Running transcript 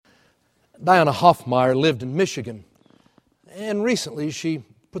Diana Hoffmeyer lived in Michigan, and recently she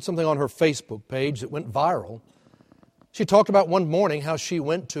put something on her Facebook page that went viral. She talked about one morning how she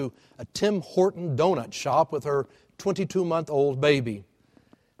went to a Tim Horton donut shop with her 22-month-old baby.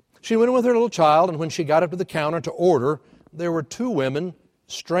 She went in with her little child, and when she got up to the counter to order, there were two women,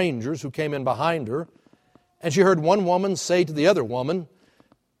 strangers, who came in behind her, and she heard one woman say to the other woman,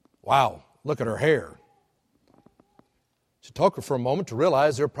 "Wow, look at her hair." It took her for a moment to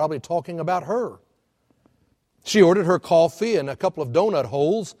realize they're probably talking about her. She ordered her coffee and a couple of donut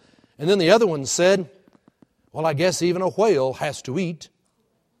holes, and then the other one said, "Well, I guess even a whale has to eat."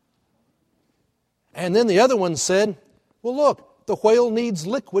 And then the other one said, "Well, look, the whale needs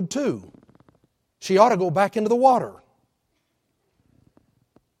liquid too. She ought to go back into the water."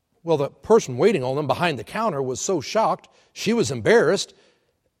 Well, the person waiting on them behind the counter was so shocked, she was embarrassed,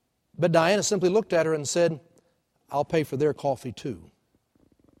 but Diana simply looked at her and said, "I'll pay for their coffee too."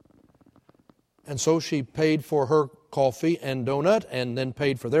 And so she paid for her coffee and donut and then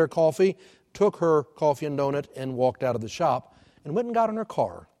paid for their coffee, took her coffee and donut and walked out of the shop and went and got in her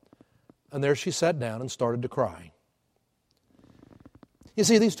car. And there she sat down and started to cry. You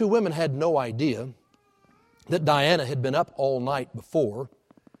see, these two women had no idea that Diana had been up all night before.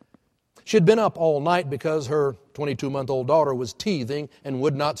 She had been up all night because her 22-month-old daughter was teething and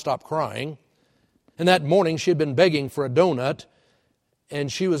would not stop crying. And that morning she had been begging for a donut,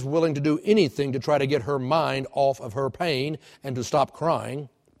 and she was willing to do anything to try to get her mind off of her pain and to stop crying.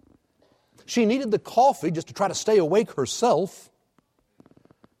 She needed the coffee just to try to stay awake herself.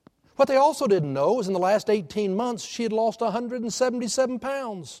 What they also didn't know is in the last 18 months she had lost 177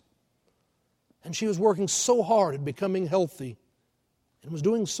 pounds. And she was working so hard at becoming healthy and was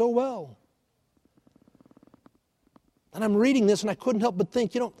doing so well. And I'm reading this and I couldn't help but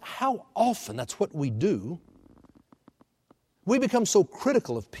think, how often that's what we do. We become so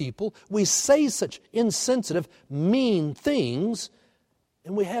critical of people. We say such insensitive, mean things,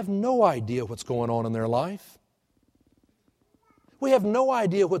 and we have no idea what's going on in their life. We have no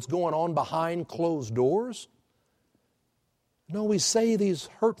idea what's going on behind closed doors. No, we say these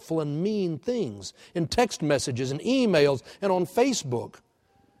hurtful and mean things in text messages and emails and on Facebook.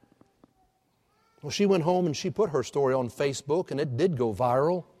 Well, she went home and she put her story on Facebook, and it did go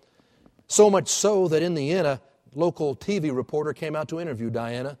viral. So much so that in the end, a local TV reporter came out to interview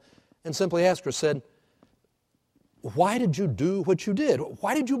Diana and simply asked her, said, "Why did you do what you did?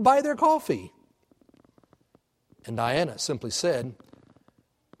 Why did you buy their coffee?" And Diana simply said,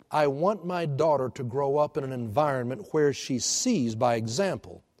 "I want my daughter to grow up in an environment where she sees by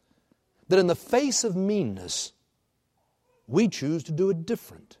example that in the face of meanness, we choose to do it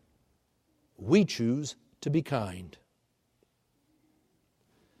different. We choose to be kind."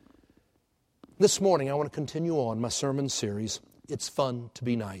 This morning, I want to continue on my sermon series, It's Fun to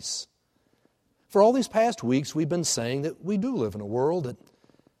Be Nice. For all these past weeks, we've been saying that we do live in a world that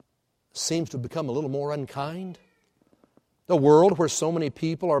seems to have become a little more unkind. A world where so many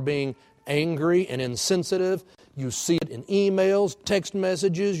people are being angry and insensitive. You see it in emails, text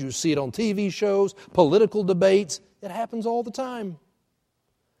messages, you see it on TV shows, political debates. It happens all the time.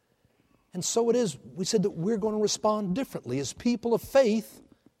 And so it is, we said that we're going to respond differently. As people of faith,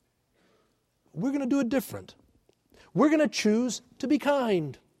 we're going to do it different. We're going to choose to be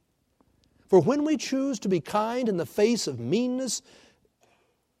kind. For when we choose to be kind in the face of meanness,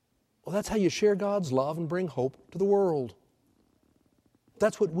 well, that's how you share God's love and bring hope to the world.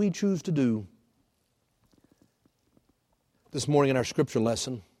 That's what we choose to do. This morning in our scripture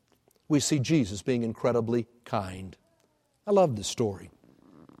lesson, we see Jesus being incredibly kind. I love this story.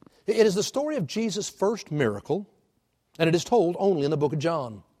 It is the story of Jesus' first miracle, and it is told only in the book of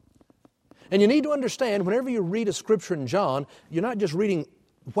John. And you need to understand, whenever you read a scripture in John, you're not just reading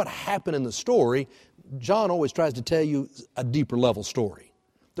what happened in the story. John always tries to tell you a deeper level story.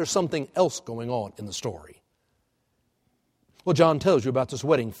 There's something else going on in the story. Well, John tells you about this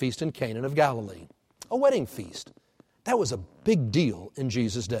wedding feast in Cana of Galilee. A wedding feast. That was a big deal in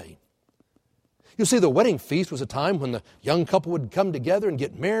Jesus' day. You see, the wedding feast was a time when the young couple would come together and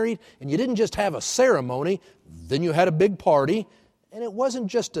get married, and you didn't just have a ceremony, then you had a big party, and it wasn't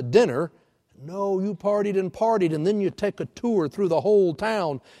just a dinner. No, you partied, and then you take a tour through the whole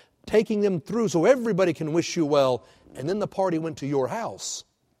town, taking them through so everybody can wish you well, and then the party went to your house.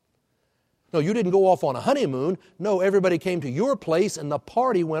 No, you didn't go off on a honeymoon. No, everybody came to your place, and the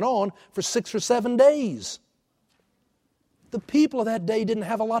party went on for 6 or 7 days. The people of that day didn't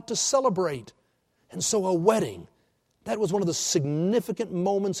have a lot to celebrate. And so a wedding, that was one of the significant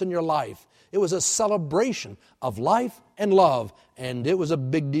moments in your life. It was a celebration of life and love, and it was a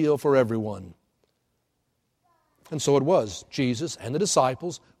big deal for everyone. And so it was. Jesus and the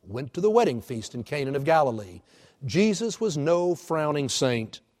disciples went to the wedding feast in Cana of Galilee. Jesus was no frowning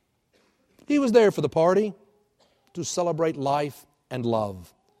saint. He was there for the party to celebrate life and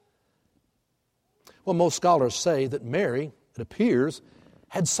love. Well, most scholars say that Mary, it appears,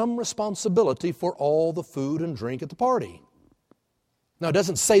 had some responsibility for all the food and drink at the party. Now, it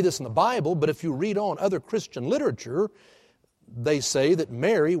doesn't say this in the Bible, but if you read on other Christian literature, they say that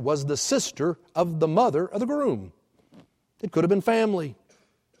Mary was the sister of the mother of the groom. It could have been family.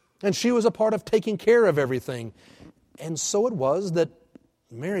 And she was a part of taking care of everything. And so it was that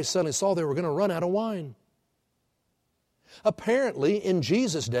Mary suddenly saw they were going to run out of wine. Apparently, in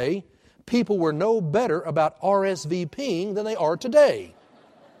Jesus' day, people were no better about RSVPing than they are today.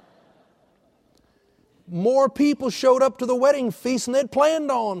 More people showed up to the wedding feast than they'd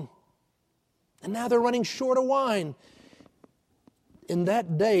planned on. And now they're running short of wine. In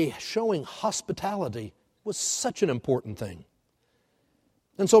that day, showing hospitality was such an important thing.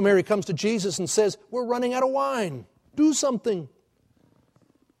 And so Mary comes to Jesus and says, we're running out of wine. Do something.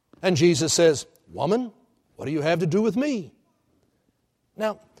 And Jesus says, woman, what do you have to do with me?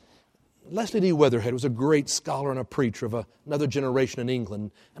 Now, Leslie D. Weatherhead was a great scholar and a preacher of another generation in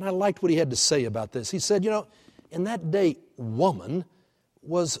England, and I liked what he had to say about this. He said, in that day, woman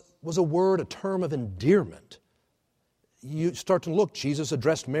was a word, a term of endearment. You start to look, Jesus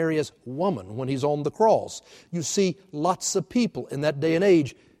addressed Mary as woman when he's on the cross. You see lots of people in that day and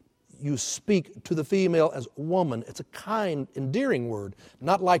age, you speak to the female as woman. It's a kind, endearing word.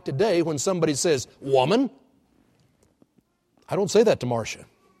 Not like today when somebody says, woman. I don't say that to Marcia.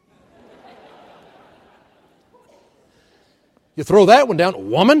 You throw that one down,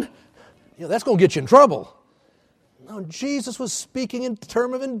 woman, that's going to get you in trouble. No, Jesus was speaking in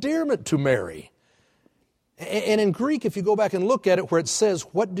terms of endearment to Mary. And in Greek, if you go back and look at it where it says,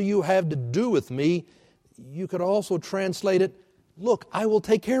 what do you have to do with me? You could also translate it, look, I will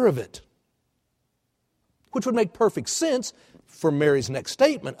take care of it. Which would make perfect sense for Mary's next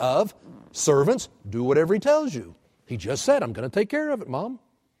statement of, servants, do whatever he tells you. He just said, I'm going to take care of it, Mom.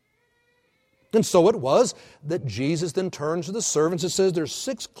 And so it was that Jesus then turns to the servants and says, there's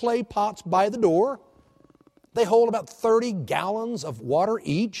 6 clay pots by the door. They hold about 30 gallons of water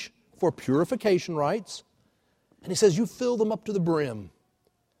each for purification rites. And he says, you fill them up to the brim.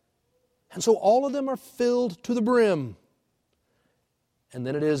 And so all of them are filled to the brim. And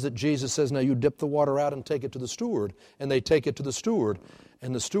then it is that Jesus says, now you dip the water out and take it to the steward. And they take it to the steward.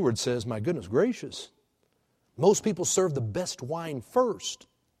 And the steward says, my goodness gracious, most people serve the best wine first.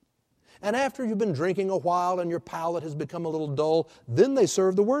 And after you've been drinking a while and your palate has become a little dull, then they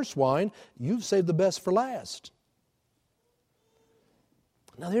serve the worst wine. You've saved the best for last.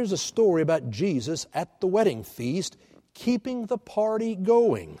 Now there's a story about Jesus at the wedding feast keeping the party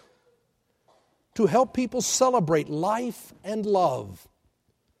going to help people celebrate life and love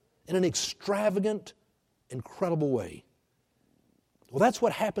in an extravagant, incredible way. Well, that's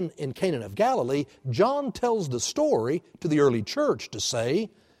what happened in Cana of Galilee. John tells the story to the early church to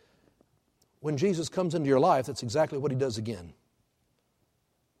say, when Jesus comes into your life, that's exactly what he does again.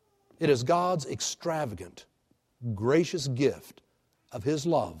 It is God's extravagant, gracious gift of his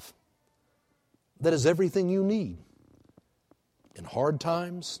love that is everything you need in hard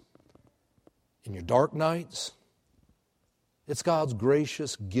times, in your dark nights. It's God's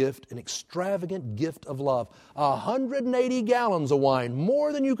gracious gift, an extravagant gift of love. 180 gallons of wine,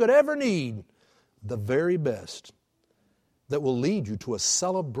 more than you could ever need. The very best that will lead you to a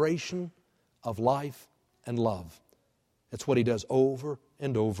celebration of life and love. It's what he does over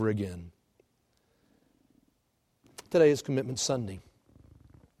and over again. Today is Commitment Sunday.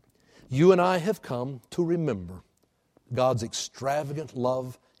 You and I have come to remember God's extravagant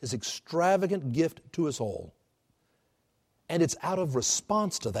love, his extravagant gift to us all. And it's out of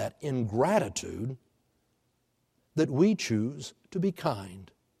response to that, in gratitude, that we choose to be kind,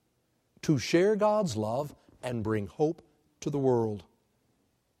 to share God's love and bring hope to the world.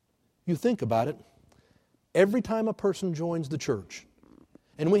 You think about it, every time a person joins the church,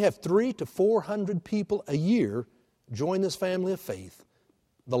 and we have 300 to 400 people a year join this family of faith,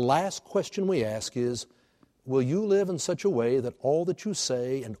 the last question we ask is, will you live in such a way that all that you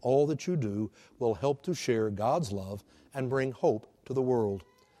say and all that you do will help to share God's love and bring hope to the world?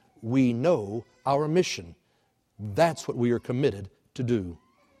 We know our mission. That's what we are committed to do.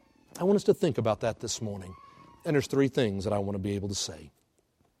 I want us to think about that this morning. And there's 3 things that I want to be able to say.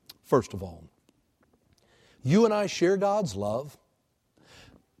 First of all, you and I share God's love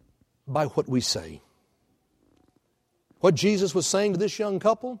by what we say. What Jesus was saying to this young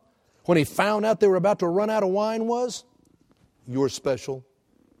couple when he found out they were about to run out of wine was, you're special.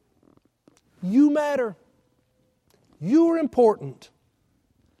 You matter. You are important.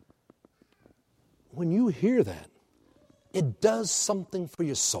 when you hear that, it does something for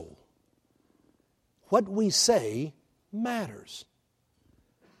your soul. What we say matters.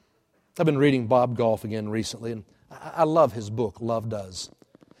 I've been reading Bob Goff again recently, and I love his book, Love Does.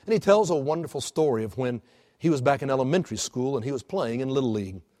 And he tells a wonderful story of when he was back in elementary school and he was playing in Little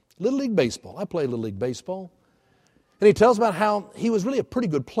League Baseball. I played Little League Baseball. And he tells about how he was really a pretty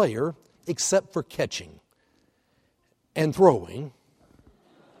good player except for catching and throwing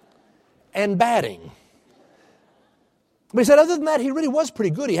and batting. But he said other than that, he really was pretty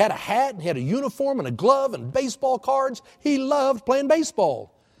good. He had a hat, and he had a uniform and a glove and baseball cards. He loved playing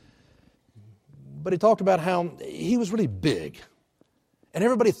baseball. But he talked about how he was really big, and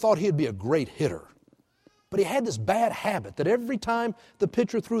everybody thought he'd be a great hitter. But he had this bad habit that every time the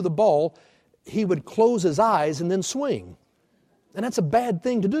pitcher threw the ball, he would close his eyes and then swing. And that's a bad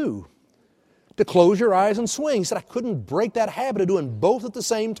thing to do, to close your eyes and swing. He said, I couldn't break that habit of doing both at the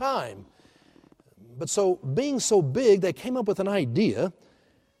same time. But so, being so big, they came up with an idea.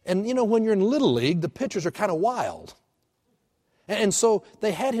 And, you know, when you're in Little League, the pitchers are kind of wild. And so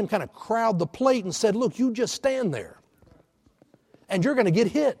they had him kind of crowd the plate and said, look, you just stand there. And you're going to get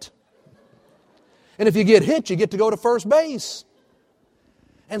hit. And if you get hit, you get to go to first base.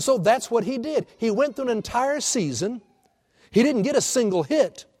 And so that's what he did. He went through an entire season. He didn't get a single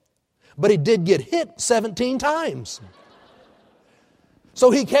hit, but he did get hit 17 times. So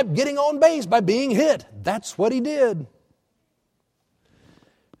he kept getting on base by being hit. That's what he did.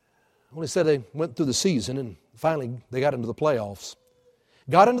 Well, he said they went through the season and finally they got into the playoffs.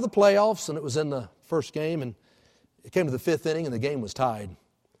 Got into the playoffs, and it was in the first game, and it came to the fifth inning and the game was tied.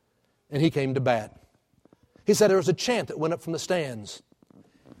 And he came to bat. He said there was a chant that went up from the stands.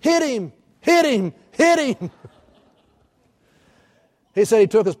 Hit him, hit him, hit him. He said he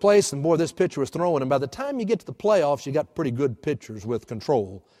took his place, and boy, this pitcher was throwing. And by the time you get to the playoffs, you got pretty good pitchers with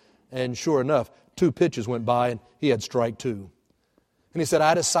control. And sure enough, 2 pitches went by, and he had strike 2. And he said,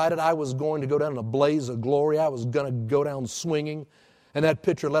 I decided I was going to go down in a blaze of glory. I was going to go down swinging. And that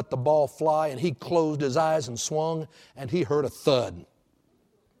pitcher let the ball fly, and he closed his eyes and swung, and he heard a thud.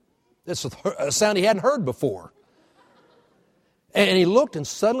 It's a sound he hadn't heard before. And he looked, and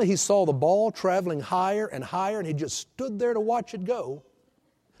suddenly he saw the ball traveling higher and higher, and he just stood there to watch it go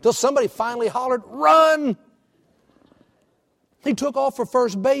till somebody finally hollered, run! He took off for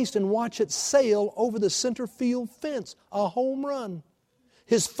first base and watched it sail over the center field fence, a home run.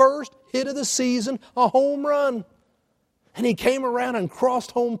 His first hit of the season, a home run. And he came around and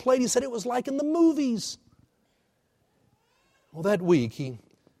crossed home plate. He said it was like in the movies. Well, that week,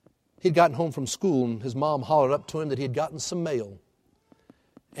 he'd gotten home from school, and his mom hollered up to him that he had gotten some mail.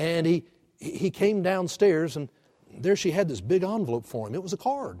 And he came downstairs, and there she had this big envelope for him. It was a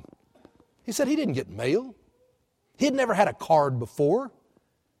card. He said he didn't get mail. He had never had a card before.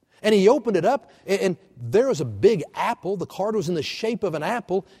 And he opened it up, and there was a big apple. The card was in the shape of an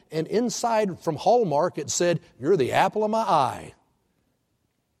apple, and inside from Hallmark it said, you're the apple of my eye.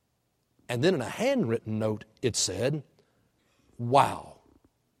 And then in a handwritten note it said, wow.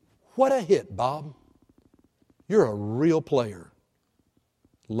 What a hit, Bob. You're a real player.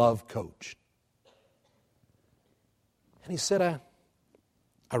 Love, Coach. And he said,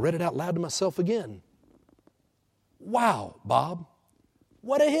 I read it out loud to myself again. Wow, Bob.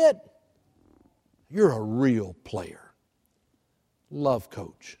 What a hit. You're a real player. Love,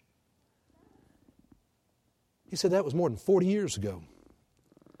 Coach. He said that was more than 40 years ago.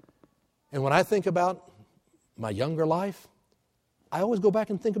 And when I think about my younger life, I always go back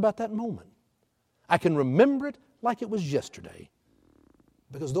and think about that moment. I can remember it like it was yesterday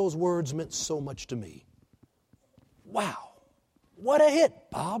because those words meant so much to me. Wow, what a hit,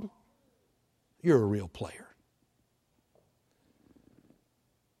 Bob. You're a real player.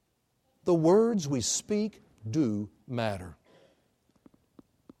 The words we speak do matter.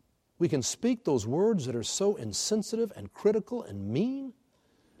 We can speak those words that are so insensitive and critical and mean,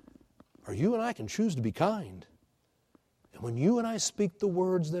 or you and I can choose to be kind. And when you and I speak the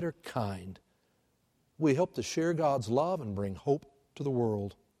words that are kind, we help to share God's love and bring hope to the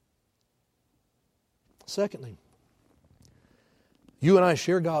world. Secondly, you and I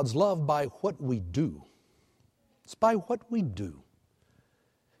share God's love by what we do. It's by what we do.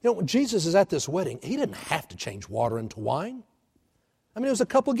 You know, when Jesus is at this wedding, he didn't have to change water into wine. I mean, it was a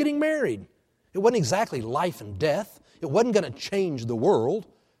couple getting married. It wasn't exactly life and death. It wasn't going to change the world.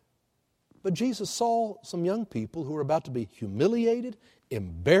 But Jesus saw some young people who were about to be humiliated,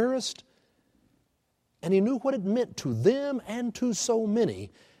 embarrassed, and he knew what it meant to them and to so many.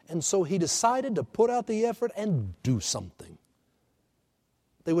 And so he decided to put out the effort and do something.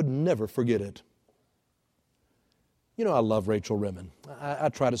 They would never forget it. You know, I love Rachel Rimmen. I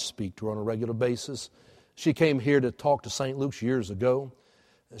try to speak to her on a regular basis. She came here to talk to St. Luke's years ago.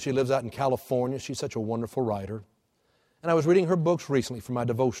 She lives out in California. She's such a wonderful writer. And I was reading her books recently for my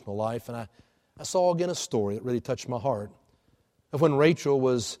devotional life, and I saw again a story that really touched my heart of when Rachel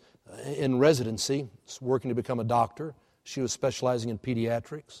was in residency, working to become a doctor. She was specializing in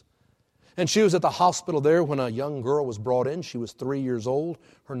pediatrics. And she was at the hospital there when a young girl was brought in. She was 3 years old.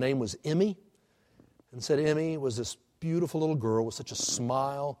 Her name was Emmy. And said Emmy was this beautiful little girl with such a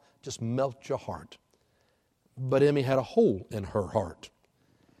smile, just melt your heart. But Emmy had a hole in her heart.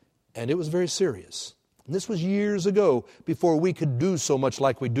 And it was very serious. And this was years ago, before we could do so much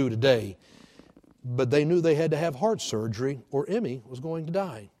like we do today. But they knew they had to have heart surgery or Emmy was going to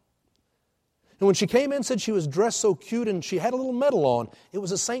die. And when she came in, said she was dressed so cute and she had a little medal on. It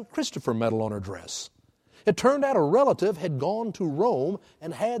was a St. Christopher medal on her dress. It turned out a relative had gone to Rome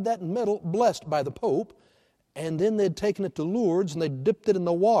and had that medal blessed by the Pope. And then they'd taken it to Lourdes and they dipped it in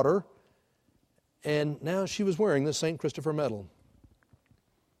the water. And now she was wearing the St. Christopher medal.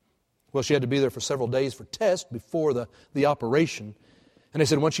 Well, she had to be there for several days for tests before the operation. And they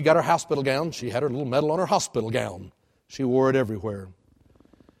said once she got her hospital gown, she had her little medal on her hospital gown. She wore it everywhere.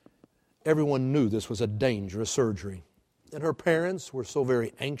 Everyone knew this was a dangerous surgery. And her parents were so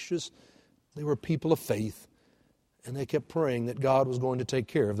very anxious. They were people of faith. And they kept praying that God was going to take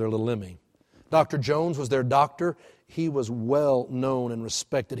care of their little Emmy. Dr. Jones was their doctor. He was well known and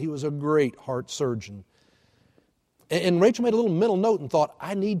respected. He was a great heart surgeon. And Rachel made a little mental note and thought,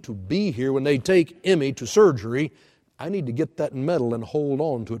 I need to be here when they take Emmy to surgery. I need to get that medal and hold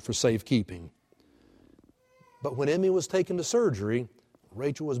on to it for safekeeping. But when Emmy was taken to surgery,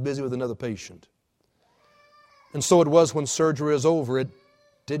 Rachel was busy with another patient. And so it was when surgery was over, it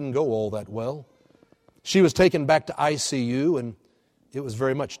didn't go all that well. She was taken back to ICU, and it was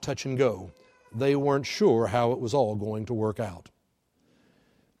very much touch and go. They weren't sure how it was all going to work out.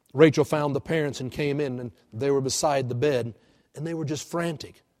 Rachel found the parents and came in, and they were beside the bed, and they were just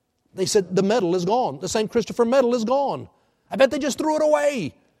frantic. They said, the medal is gone. The St. Christopher medal is gone. I bet they just threw it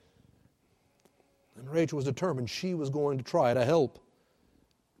away. And Rachel was determined she was going to try to help.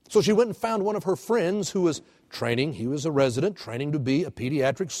 So she went and found one of her friends who was training. He was a resident, training to be a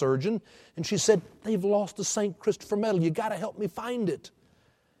pediatric surgeon. And she said, they've lost the St. Christopher medal. You got to help me find it.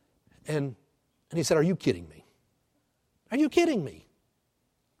 And he said, are you kidding me? Are you kidding me?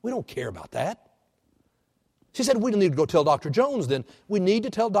 We don't care about that. She said, we don't need to go tell Dr. Jones then. We need to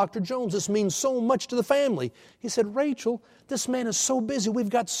tell Dr. Jones. This means so much to the family. He said, Rachel, this man is so busy. We've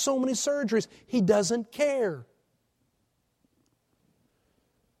got so many surgeries. He doesn't care.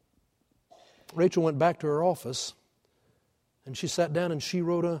 Rachel went back to her office, and she sat down and she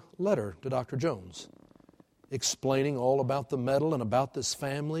wrote a letter to Dr. Jones explaining all about the medal and about this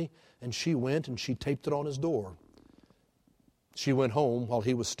family, and she went and she taped it on his door. She went home while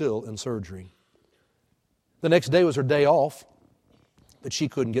he was still in surgery. The next day was her day off, but she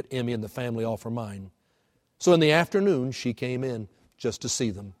couldn't get Emmy and the family off her mind. So in the afternoon, she came in just to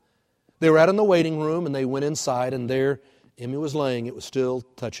see them. They were out in the waiting room, and they went inside, and there Emmy was laying. It was still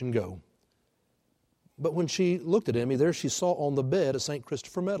touch and go. But when she looked at Emmy, there she saw on the bed a St.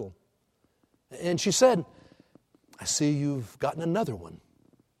 Christopher medal. And she said, I see you've gotten another one.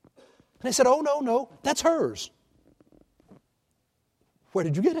 And they said, oh, no, that's hers. Where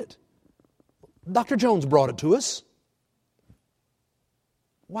did you get it? Dr. Jones brought it to us.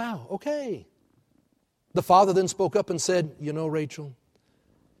 Wow, okay. The father then spoke up and said, you know, Rachel,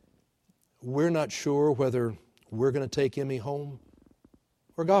 we're not sure whether we're going to take Emmy home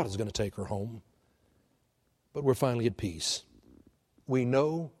or God is going to take her home. But we're finally at peace. We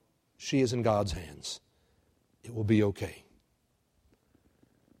know she is in God's hands. It will be okay.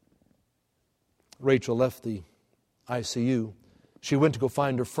 Rachel left the ICU. She went to go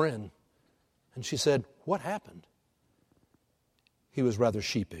find her friend. And she said, what happened? He was rather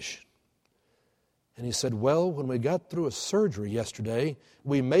sheepish. And he said, well, when we got through a surgery yesterday,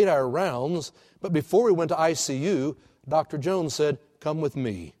 we made our rounds, but before we went to ICU, Dr. Jones said, come with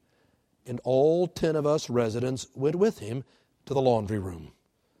me. And all 10 of us residents went with him to the laundry room.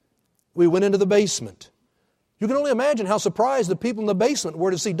 We went into the basement. You can only imagine how surprised the people in the basement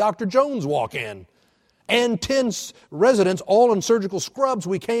were to see Dr. Jones walk in. And 10 residents, all in surgical scrubs,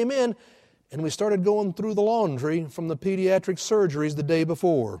 we came in, and we started going through the laundry from the pediatric surgeries the day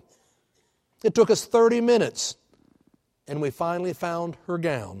before. It took us 30 minutes, and we finally found her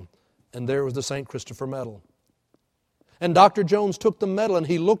gown, and there was the St. Christopher medal. And Dr. Jones took the medal, and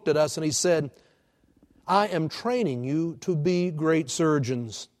he looked at us, and he said, I am training you to be great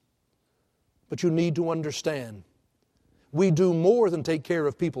surgeons, but you need to understand, we do more than take care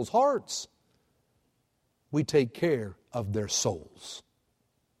of people's hearts. we take care of their souls.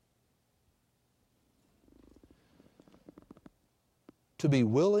 To be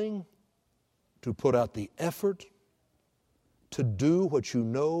willing to put out the effort to do what you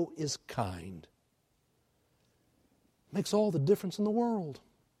know is kind makes all the difference in the world.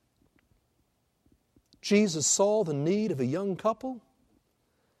 Jesus saw the need of a young couple.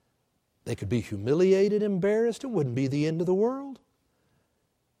 They could be humiliated, embarrassed. It wouldn't be the end of the world.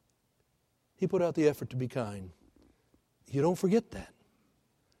 He put out the effort to be kind. You don't forget that.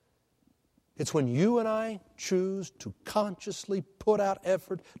 It's when you and I choose to consciously put out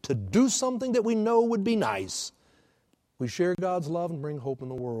effort to do something that we know would be nice, we share God's love and bring hope in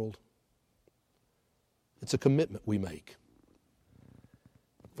the world. It's a commitment we make.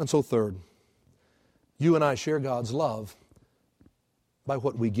 And so third, you and I share God's love by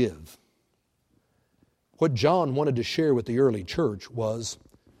what we give. What John wanted to share with the early church was,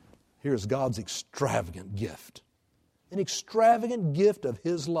 here's God's extravagant gift. An extravagant gift of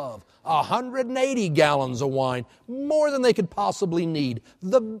His love. 180 gallons of wine, more than they could possibly need.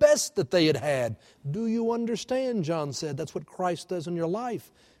 The best that they had had. Do you understand, John said, that's what Christ does in your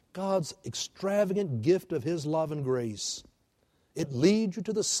life. God's extravagant gift of His love and grace. It leads you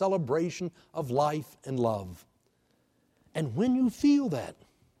to the celebration of life and love. And when you feel that,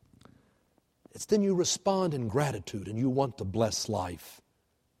 it's then you respond in gratitude and you want to bless life.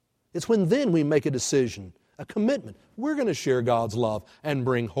 It's when then we make a decision, a commitment. We're going to share God's love and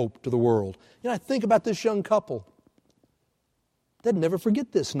bring hope to the world. You know, I think about this young couple. They'd never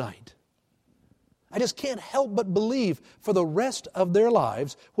forget this night. I just can't help but believe for the rest of their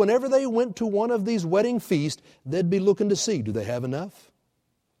lives, whenever they went to one of these wedding feasts, they'd be looking to see, do they have enough?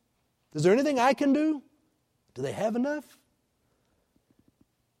 Is there anything I can do? Do they have enough?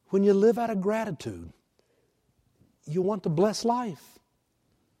 When you live out of gratitude, you want to bless life.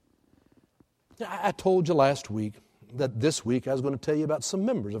 I told you last week that this week I was going to tell you about some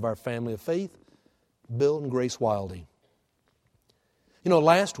members of our family of faith, Bill and Grace Wildey. You know,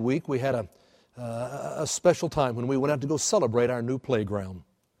 last week we had a special time when we went out to go celebrate our new playground.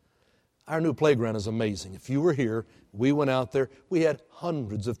 Our new playground is amazing. If you were here, we went out there. We had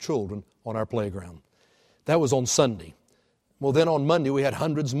hundreds of children on our playground. That was on Sunday. Well, then on Monday we had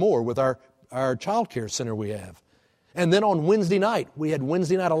hundreds more with our child care center we have. And then on Wednesday night, we had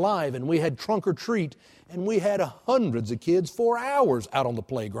Wednesday Night Alive, and we had Trunk or Treat, and we had hundreds of kids 4 hours out on the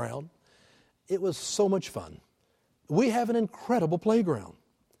playground. It was so much fun. We have an incredible playground,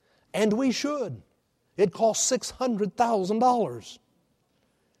 and we should. It costs $600,000.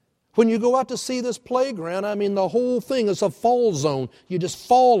 When you go out to see this playground, I mean, the whole thing is a fall zone. You just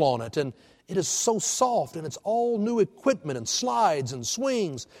fall on it, and it is so soft, and it's all new equipment and slides and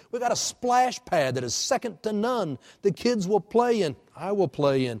swings. We've got a splash pad that is second to none. The kids will play in. I will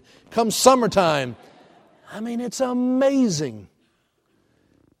play in. Come summertime, I mean, it's amazing.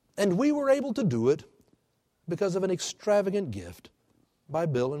 And we were able to do it because of an extravagant gift by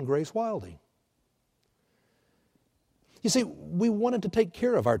Bill and Grace Wildey. You see, we wanted to take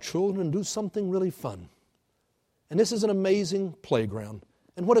care of our children and do something really fun. And this is an amazing playground.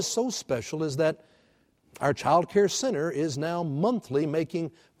 And what is so special is that our child care center is now monthly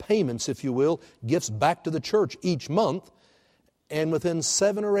making payments, if you will, gifts back to the church each month. And within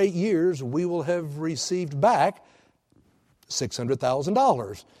 7 or 8 years, we will have received back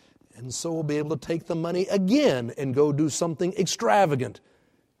 $600,000. And so we'll be able to take the money again and go do something extravagant.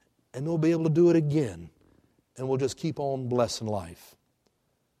 And we'll be able to do it again. And we'll just keep on blessing life.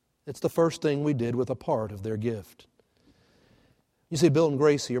 It's the first thing we did with a part of their gift. You see, Bill and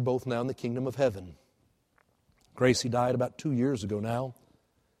Gracie are both now in the kingdom of heaven. Gracie died about 2 years ago now.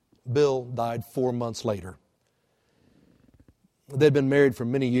 Bill died 4 months later. They'd been married for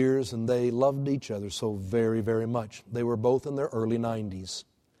many years, and they loved each other so very, very much. They were both in their early 90s.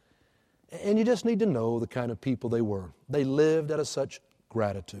 And you just need to know the kind of people they were. They lived out of such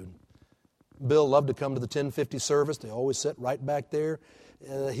gratitude. Bill loved to come to the 1050 service. They always sat right back there.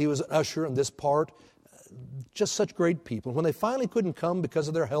 He was an usher in this part. Just such great people. When they finally couldn't come because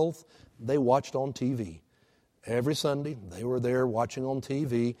of their health, they watched on TV. Every Sunday, they were there watching on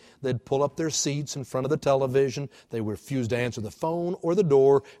TV. They'd pull up their seats in front of the television. They refused to answer the phone or the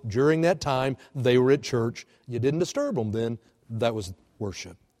door. During that time, they were at church. You didn't disturb them then. That was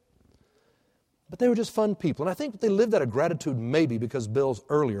worship. But they were just fun people. And I think they lived out of gratitude maybe because Bill's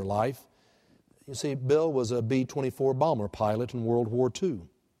earlier life. You see, Bill was a B-24 bomber pilot in World War II.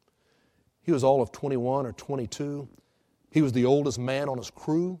 He was all of 21 or 22. He was the oldest man on his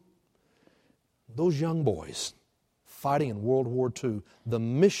crew. Those young boys fighting in World War II, the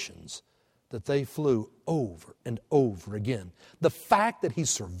missions that they flew over and over again, the fact that he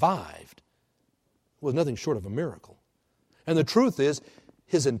survived was nothing short of a miracle. And the truth is,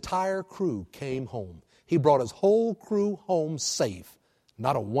 his entire crew came home. He brought his whole crew home safe.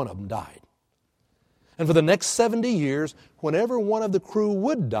 Not a one of them died. And for the next 70 years, whenever one of the crew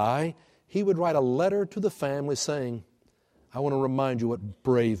would die, he would write a letter to the family saying, I want to remind you what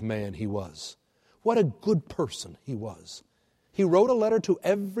brave man he was. What a good person he was. He wrote a letter to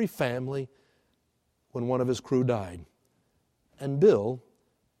every family when one of his crew died. And Bill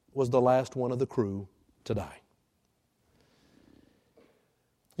was the last one of the crew to die.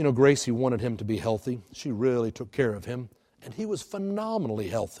 You know, Gracie wanted him to be healthy. She really took care of him. And he was phenomenally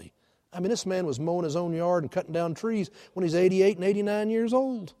healthy. I mean, this man was mowing his own yard and cutting down trees when he's 88 and 89 years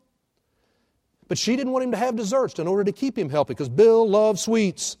old. But she didn't want him to have desserts in order to keep him healthy because Bill loved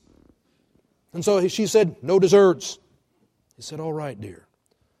sweets. And so she said, no desserts. He said, all right, dear.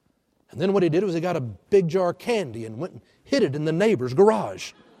 And then what he did was he got a big jar of candy and went and hid it in the neighbor's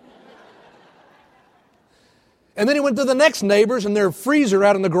garage. And then he went to the next neighbor's and their freezer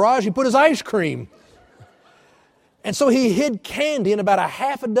out in the garage, he put his ice cream. And so he hid candy in about a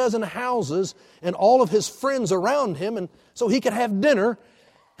half a dozen houses and all of his friends around him, and so he could have dinner,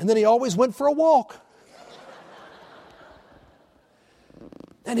 and then he always went for a walk.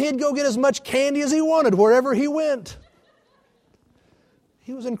 And he'd go get as much candy as he wanted wherever he went.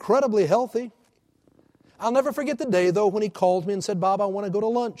 He was incredibly healthy. I'll never forget the day, though, when he called me and said, Bob, I want to go to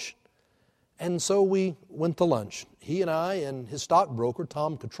lunch. And so we went to lunch. He and I and his stockbroker,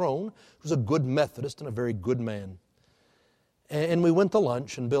 Tom Catrone, who was a good Methodist and a very good man. And we went to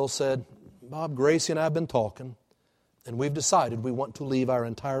lunch, and Bill said, Bob, Gracie and I have been talking, and we've decided we want to leave our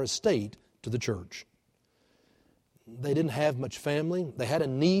entire estate to the church. They didn't have much family. They had a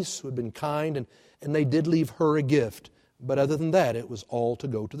niece who had been kind, and they did leave her a gift. But other than that, it was all to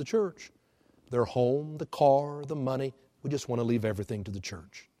go to the church. Their home, the car, the money, we just want to leave everything to the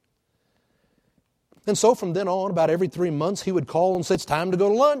church. And so from then on, about every 3 months, he would call and say, it's time to go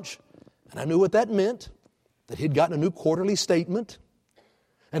to lunch. And I knew what that meant, that he'd gotten a new quarterly statement.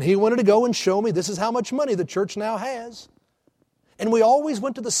 And he wanted to go and show me this is how much money the church now has. And we always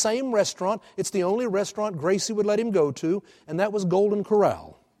went to the same restaurant. It's the only restaurant Gracie would let him go to, and that was Golden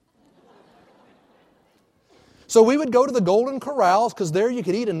Corral. So we would go to the Golden Corrals because there you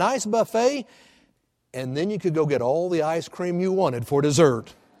could eat a nice buffet, and then you could go get all the ice cream you wanted for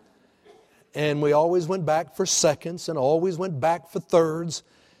dessert. And we always went back for seconds and always went back for thirds.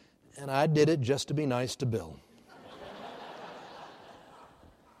 And I did it just to be nice to Bill.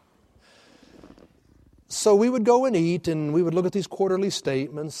 So we would go and eat, and we would look at these quarterly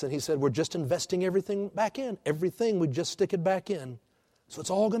statements, and he said, we're just investing everything back in. Everything, we just stick it back in. So it's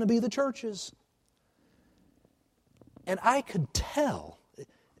all going to be the church's. And I could tell.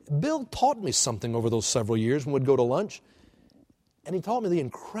 Bill taught me something over those several years when we'd go to lunch. And he taught me the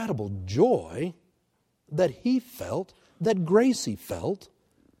incredible joy that he felt, that Gracie felt,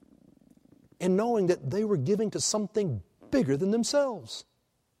 in knowing that they were giving to something bigger than themselves.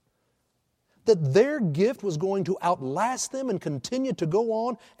 That their gift was going to outlast them and continue to go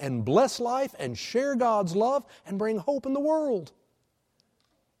on and bless life and share God's love and bring hope in the world.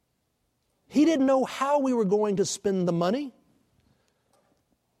 He didn't know how we were going to spend the money.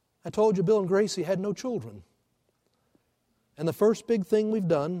 I told you Bill and Gracie had no children. And the first big thing we've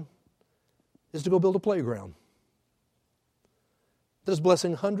done is to go build a playground that is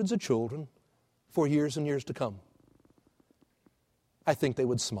blessing hundreds of children for years and years to come. I think they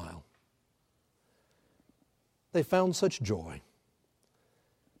would smile. They found such joy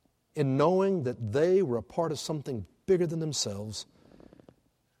in knowing that they were a part of something bigger than themselves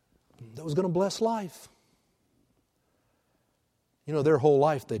that was going to bless life. You know, their whole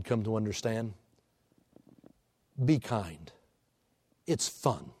life they'd come to understand, be kind. It's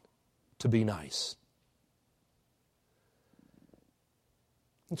fun to be nice.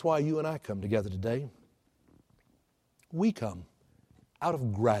 That's why you and I come together today. We come out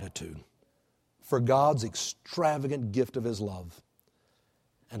of gratitude for God's extravagant gift of His love.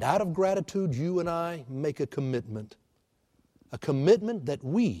 And out of gratitude, you and I make a commitment that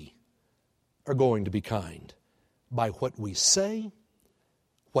we are going to be kind by what we say,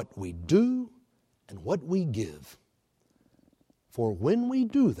 what we do, and what we give. For when we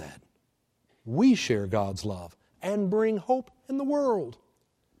do that, we share God's love and bring hope in the world.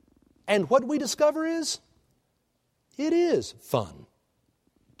 And what we discover is, it is fun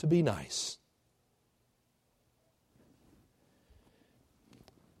to be nice.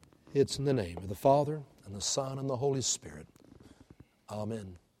 It's in the name of the Father, and the Son, and the Holy Spirit.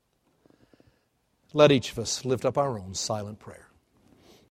 Amen. Let each of us lift up our own silent prayer.